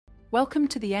Welcome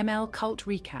to the ML Cult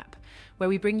Recap, where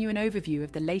we bring you an overview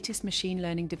of the latest machine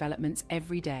learning developments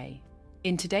every day.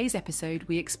 In today's episode,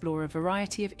 we explore a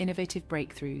variety of innovative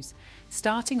breakthroughs.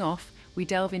 Starting off, we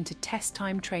delve into test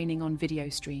time training on video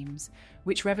streams,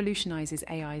 which revolutionizes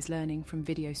AI's learning from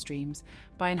video streams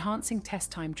by enhancing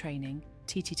test time training,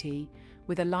 TTT,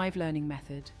 with a live learning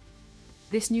method.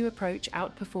 This new approach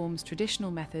outperforms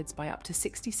traditional methods by up to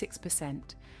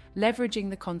 66%, leveraging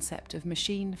the concept of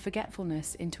machine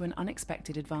forgetfulness into an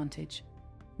unexpected advantage.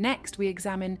 Next, we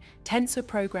examine Tensor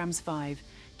Programs 5,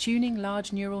 tuning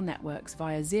large neural networks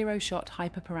via zero-shot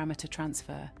hyperparameter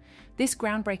transfer. This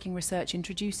groundbreaking research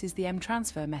introduces the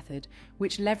M-transfer method,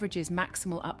 which leverages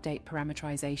maximal update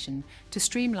parameterization to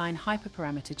streamline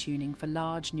hyperparameter tuning for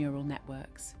large neural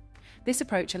networks. This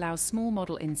approach allows small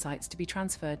model insights to be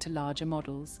transferred to larger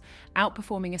models,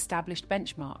 outperforming established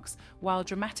benchmarks while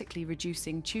dramatically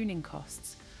reducing tuning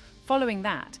costs. Following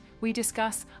that, we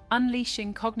discuss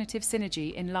unleashing cognitive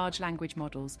synergy in large language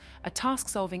models, a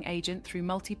task-solving agent through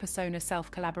multi-persona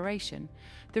self-collaboration.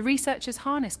 The researchers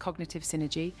harness cognitive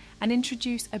synergy and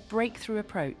introduce a breakthrough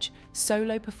approach,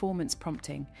 solo performance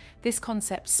prompting. This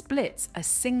concept splits a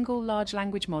single large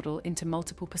language model into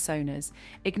multiple personas,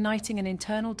 igniting an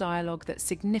internal dialogue that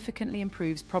significantly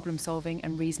improves problem-solving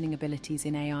and reasoning abilities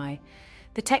in AI.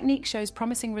 The technique shows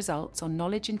promising results on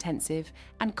knowledge-intensive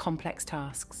and complex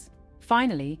tasks.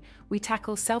 Finally, we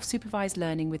tackle self-supervised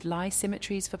learning with Lie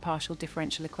symmetries for partial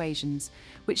differential equations,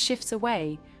 which shifts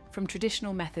away from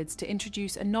traditional methods to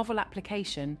introduce a novel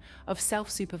application of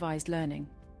self-supervised learning.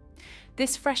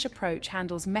 This fresh approach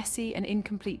handles messy and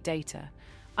incomplete data,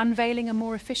 unveiling a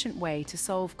more efficient way to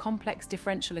solve complex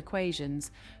differential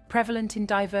equations prevalent in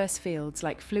diverse fields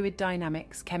like fluid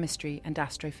dynamics, chemistry, and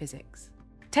astrophysics.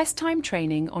 Test time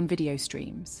training on video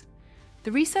streams.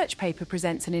 The research paper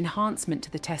presents an enhancement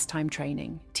to the test time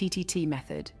training, TTT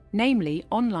method, namely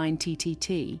online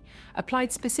TTT,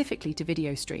 applied specifically to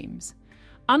video streams.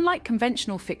 Unlike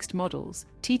conventional fixed models,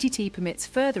 TTT permits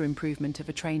further improvement of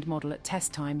a trained model at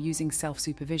test time using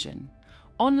self-supervision.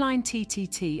 Online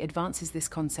TTT advances this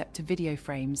concept to video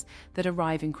frames that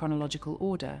arrive in chronological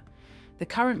order. The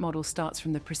current model starts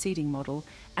from the preceding model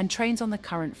and trains on the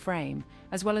current frame,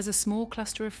 as well as a small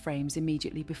cluster of frames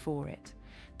immediately before it.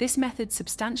 This method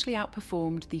substantially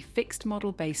outperformed the fixed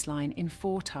model baseline in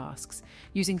 4 tasks,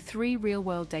 using 3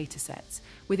 real-world datasets,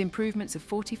 with improvements of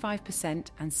 45%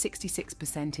 and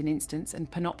 66% in instance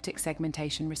and panoptic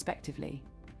segmentation respectively.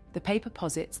 The paper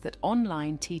posits that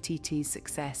online TTT's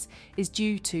success is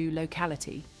due to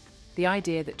locality, the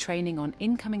idea that training on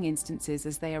incoming instances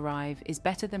as they arrive is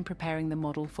better than preparing the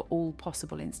model for all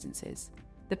possible instances.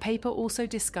 The paper also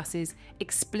discusses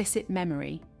explicit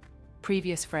memory,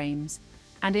 previous frames,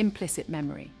 and implicit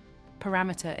memory,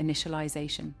 parameter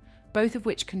initialization, both of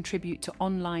which contribute to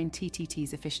online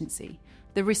TTT's efficiency.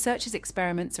 The researchers'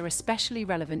 experiments are especially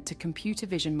relevant to computer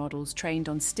vision models trained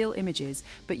on still images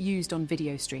but used on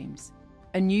video streams.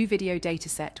 A new video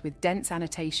dataset with dense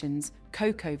annotations,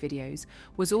 COCO videos,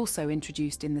 was also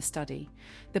introduced in the study.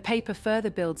 The paper further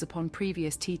builds upon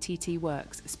previous TTT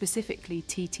works, specifically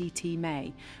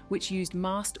TTT-May, which used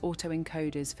masked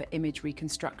autoencoders for image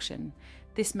reconstruction.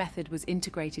 This method was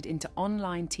integrated into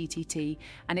online TTT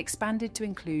and expanded to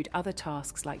include other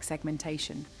tasks like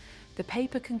segmentation. The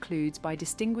paper concludes by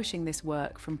distinguishing this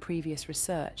work from previous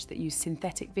research that used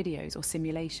synthetic videos or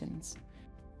simulations.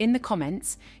 In the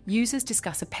comments, users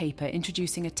discuss a paper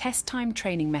introducing a test time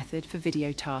training method for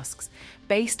video tasks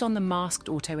based on the masked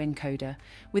autoencoder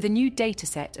with a new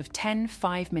dataset of 10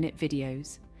 5-minute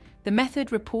videos. The method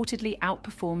reportedly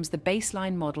outperforms the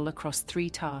baseline model across 3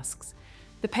 tasks.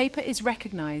 The paper is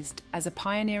recognized as a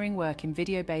pioneering work in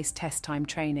video-based test time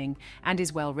training and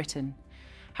is well written.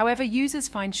 However, users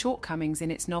find shortcomings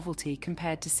in its novelty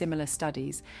compared to similar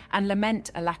studies and lament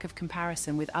a lack of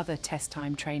comparison with other test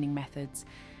time training methods.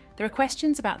 There are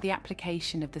questions about the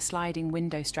application of the sliding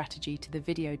window strategy to the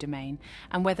video domain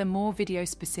and whether more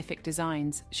video-specific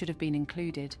designs should have been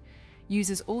included.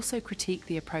 Users also critique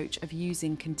the approach of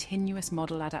using continuous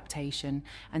model adaptation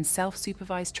and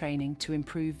self-supervised training to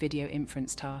improve video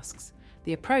inference tasks.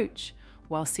 The approach,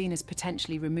 while seen as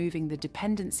potentially removing the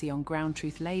dependency on ground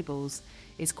truth labels,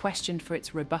 is questioned for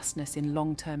its robustness in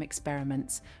long-term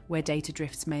experiments where data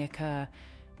drifts may occur.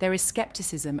 There is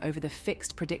skepticism over the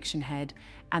fixed prediction head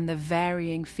and the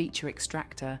varying feature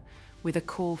extractor, with a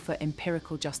call for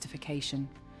empirical justification.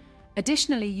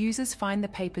 Additionally, users find the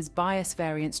paper's bias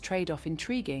variance trade-off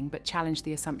intriguing but challenge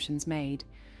the assumptions made.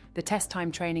 The test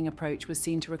time training approach was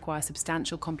seen to require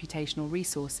substantial computational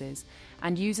resources,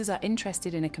 and users are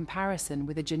interested in a comparison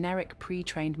with a generic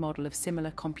pre-trained model of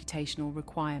similar computational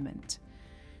requirement.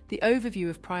 The overview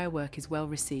of prior work is well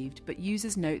received, but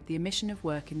users note the omission of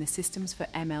work in the Systems for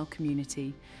ML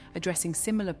community, addressing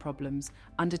similar problems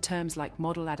under terms like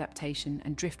model adaptation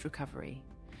and drift recovery.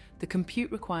 The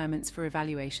compute requirements for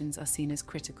evaluations are seen as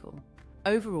critical.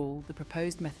 Overall, the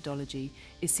proposed methodology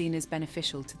is seen as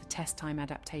beneficial to the test time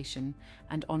adaptation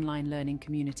and online learning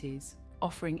communities,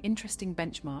 offering interesting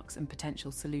benchmarks and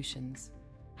potential solutions.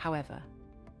 However,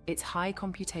 its high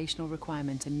computational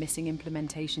requirement and missing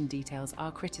implementation details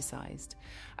are criticised.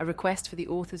 A request for the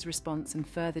author's response and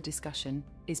further discussion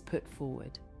is put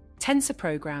forward. Tensor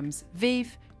programs,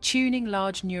 VIV, tuning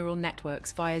large neural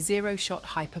networks via zero-shot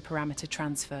hyperparameter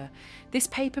transfer. This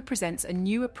paper presents a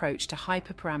new approach to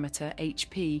hyperparameter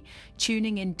HP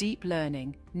tuning in deep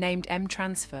learning, named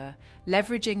M-transfer,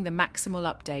 leveraging the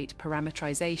maximal update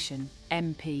parameterization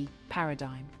 (MP)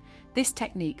 paradigm. This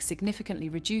technique significantly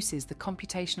reduces the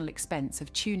computational expense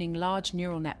of tuning large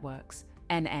neural networks,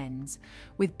 NNs,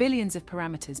 with billions of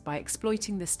parameters by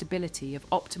exploiting the stability of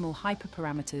optimal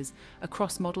hyperparameters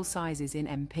across model sizes in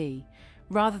MP.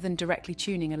 Rather than directly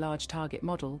tuning a large target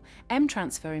model,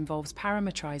 M-transfer involves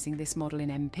parameterizing this model in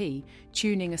MP,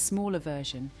 tuning a smaller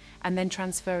version, and then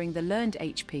transferring the learned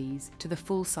HPs to the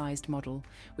full-sized model,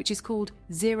 which is called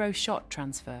zero-shot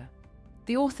transfer.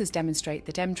 The authors demonstrate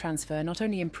that M-transfer not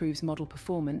only improves model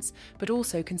performance, but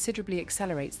also considerably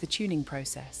accelerates the tuning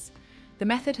process. The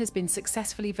method has been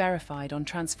successfully verified on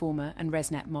Transformer and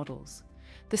ResNet models.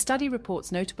 The study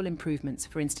reports notable improvements,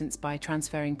 for instance by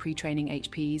transferring pre-training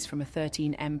HPs from a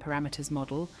 13M parameters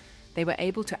model. They were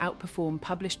able to outperform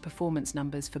published performance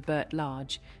numbers for BERT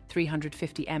large,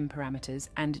 350M parameters,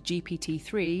 and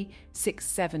GPT-3,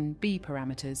 6-7B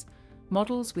parameters,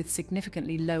 models with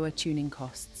significantly lower tuning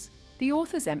costs. The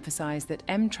authors emphasize that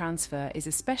M-transfer is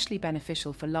especially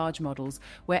beneficial for large models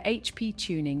where HP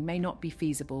tuning may not be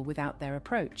feasible without their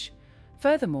approach.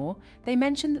 Furthermore, they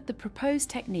mention that the proposed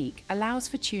technique allows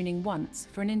for tuning once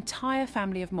for an entire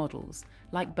family of models,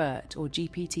 like BERT or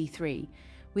GPT-3,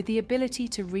 with the ability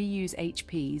to reuse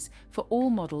HPs for all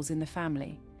models in the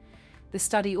family. The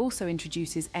study also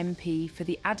introduces MP for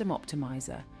the Adam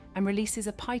optimizer and releases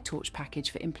a PyTorch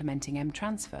package for implementing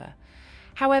M-transfer.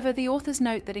 However, the authors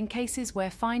note that in cases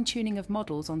where fine-tuning of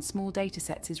models on small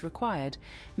datasets is required,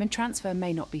 M-transfer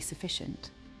may not be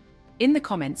sufficient. In the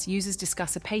comments, users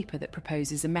discuss a paper that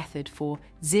proposes a method for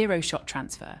zero-shot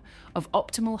transfer of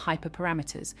optimal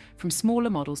hyperparameters from smaller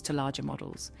models to larger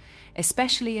models,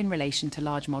 especially in relation to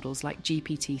large models like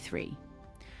GPT-3.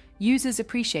 Users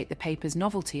appreciate the paper's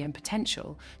novelty and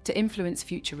potential to influence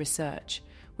future research,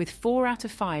 with 4 out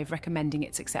of 5 recommending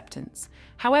its acceptance.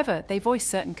 However, they voice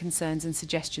certain concerns and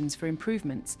suggestions for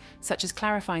improvements, such as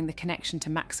clarifying the connection to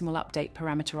maximal update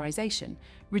parameterization,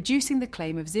 reducing the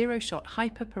claim of zero-shot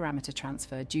hyperparameter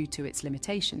transfer due to its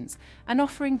limitations, and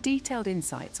offering detailed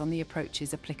insights on the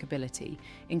approach's applicability,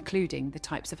 including the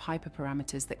types of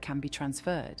hyperparameters that can be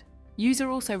transferred. Users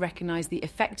also recognize the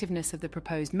effectiveness of the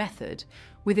proposed method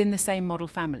within the same model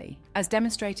family, as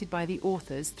demonstrated by the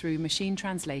authors through machine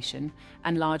translation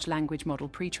and large language model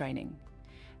pre-training.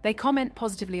 They comment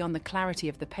positively on the clarity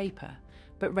of the paper,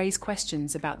 but raise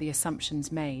questions about the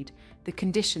assumptions made, the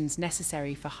conditions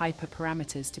necessary for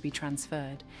hyperparameters to be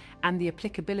transferred, and the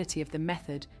applicability of the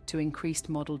method to increased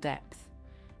model depth.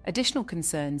 Additional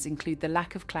concerns include the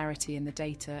lack of clarity in the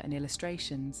data and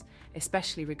illustrations,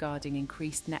 especially regarding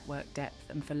increased network depth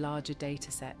and for larger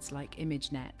datasets like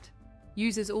ImageNet.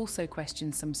 Users also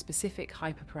question some specific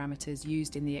hyperparameters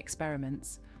used in the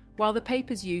experiments. While the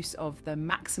paper's use of the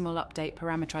maximal update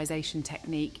parameterization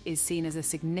technique is seen as a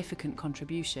significant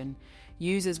contribution,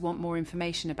 users want more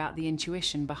information about the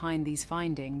intuition behind these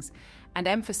findings and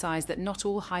emphasize that not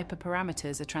all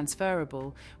hyperparameters are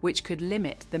transferable, which could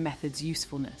limit the method's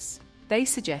usefulness. They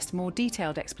suggest more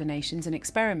detailed explanations and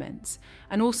experiments,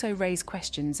 and also raise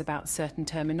questions about certain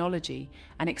terminology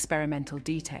and experimental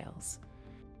details.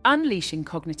 Unleashing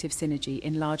cognitive synergy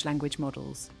in large language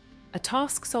models, a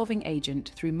task-solving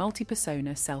agent through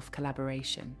multi-persona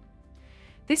self-collaboration.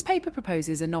 This paper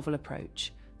proposes a novel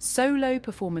approach, Solo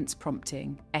Performance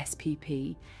Prompting,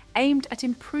 SPP, aimed at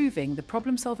improving the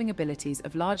problem-solving abilities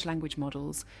of large language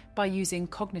models by using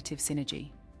cognitive synergy.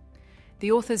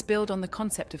 The authors build on the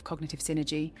concept of cognitive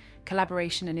synergy,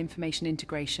 collaboration and information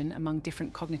integration among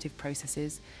different cognitive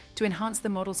processes to enhance the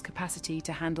model's capacity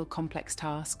to handle complex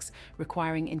tasks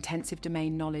requiring intensive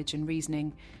domain knowledge and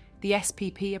reasoning. The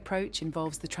SPP approach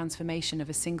involves the transformation of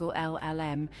a single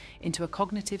LLM into a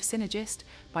cognitive synergist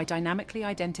by dynamically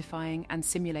identifying and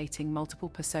simulating multiple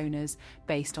personas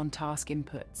based on task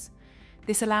inputs.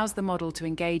 This allows the model to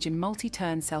engage in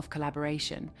multi-turn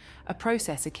self-collaboration, a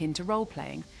process akin to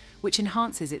role-playing, which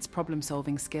enhances its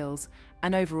problem-solving skills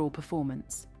and overall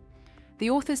performance. The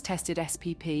authors tested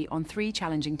SPP on 3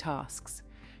 challenging tasks: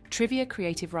 trivia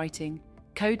creative writing,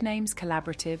 codenames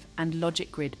collaborative, and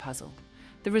logic grid puzzle.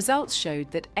 The results showed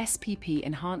that SPP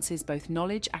enhances both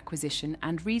knowledge acquisition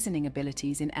and reasoning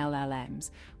abilities in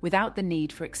LLMs without the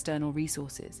need for external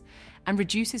resources, and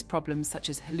reduces problems such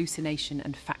as hallucination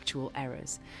and factual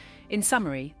errors. In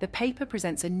summary, the paper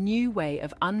presents a new way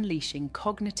of unleashing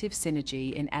cognitive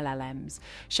synergy in LLMs,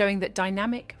 showing that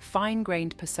dynamic,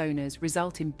 fine-grained personas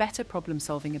result in better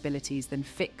problem-solving abilities than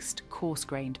fixed,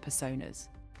 coarse-grained personas.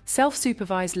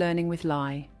 Self-supervised learning with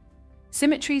Lie.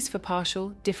 Symmetries for partial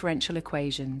differential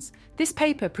equations. This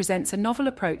paper presents a novel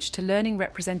approach to learning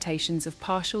representations of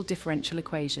partial differential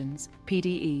equations,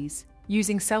 PDEs,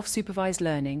 using self-supervised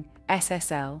learning,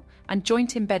 SSL, and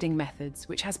joint embedding methods,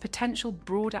 which has potential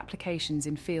broad applications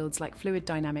in fields like fluid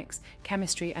dynamics,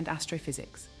 chemistry, and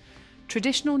astrophysics.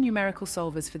 Traditional numerical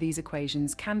solvers for these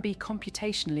equations can be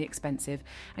computationally expensive,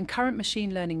 and current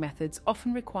machine learning methods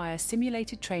often require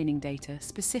simulated training data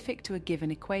specific to a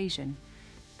given equation.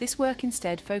 This work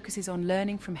instead focuses on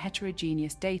learning from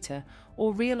heterogeneous data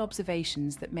or real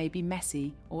observations that may be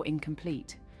messy or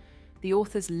incomplete. The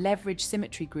authors leverage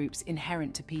symmetry groups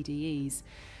inherent to PDEs,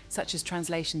 such as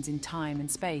translations in time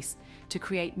and space, to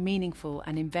create meaningful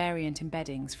and invariant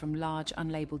embeddings from large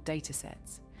unlabeled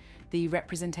datasets. The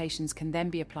representations can then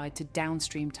be applied to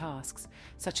downstream tasks,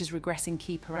 such as regressing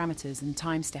key parameters and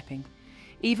time stepping,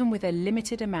 even with a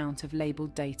limited amount of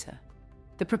labeled data.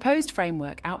 The proposed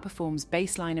framework outperforms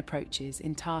baseline approaches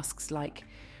in tasks like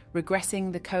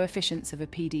regressing the coefficients of a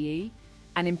PDE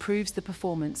and improves the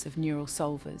performance of neural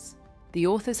solvers. The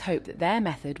authors hope that their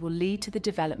method will lead to the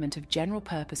development of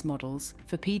general-purpose models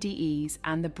for PDEs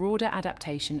and the broader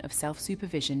adaptation of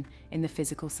self-supervision in the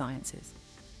physical sciences.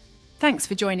 Thanks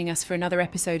for joining us for another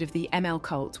episode of the ML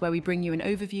Cult, where we bring you an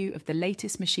overview of the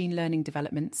latest machine learning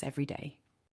developments every day.